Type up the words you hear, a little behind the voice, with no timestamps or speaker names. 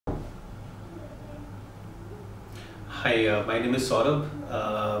Hi, my name is Sourabh.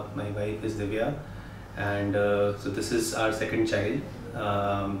 My wife is Divya, and so this is our second child.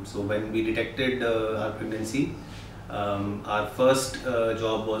 So when we detected our pregnancy, our first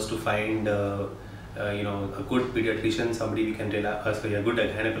job was to find a good pediatrician, somebody we can rely, a good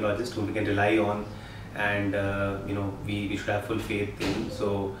gynecologist whom we can rely on, and we should have full faith in.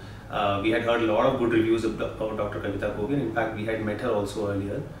 So we had heard a lot of good reviews about Dr. Kavita Kogan. In fact, we had met her also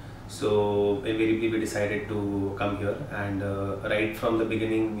earlier. So invariably we decided to come here, and right from the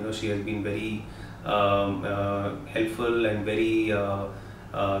beginning, she has been very helpful and very.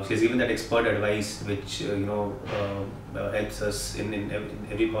 She has given that expert advice, which helps us in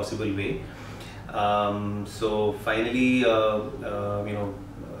every possible way. So finally, the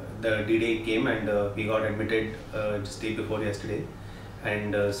D-Day came, and we got admitted just day before yesterday.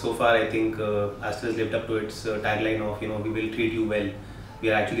 And so far, I think Aster has lived up to its tagline of we will treat you well. We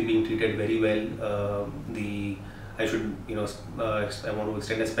are actually being treated very well. I want to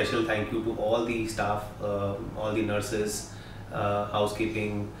extend a special thank you to all the staff, all the nurses,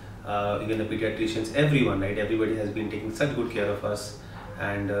 housekeeping, even the pediatricians, everyone, right? Everybody has been taking such good care of us,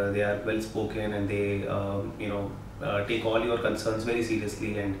 and they are well spoken, and they take all your concerns very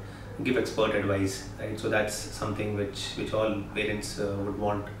seriously and give expert advice, right? So that's something which all parents would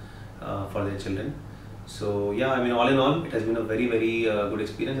want for their children. So yeah, all in all, it has been a very good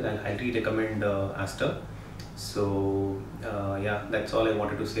experience, and I highly recommend Aster. So yeah, that's all I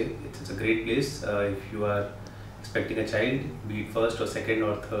wanted to say. It's a great place. If you are expecting a child, be it first or second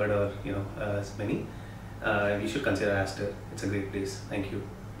or third, or as many, you should consider Aster. It's a great place. Thank you.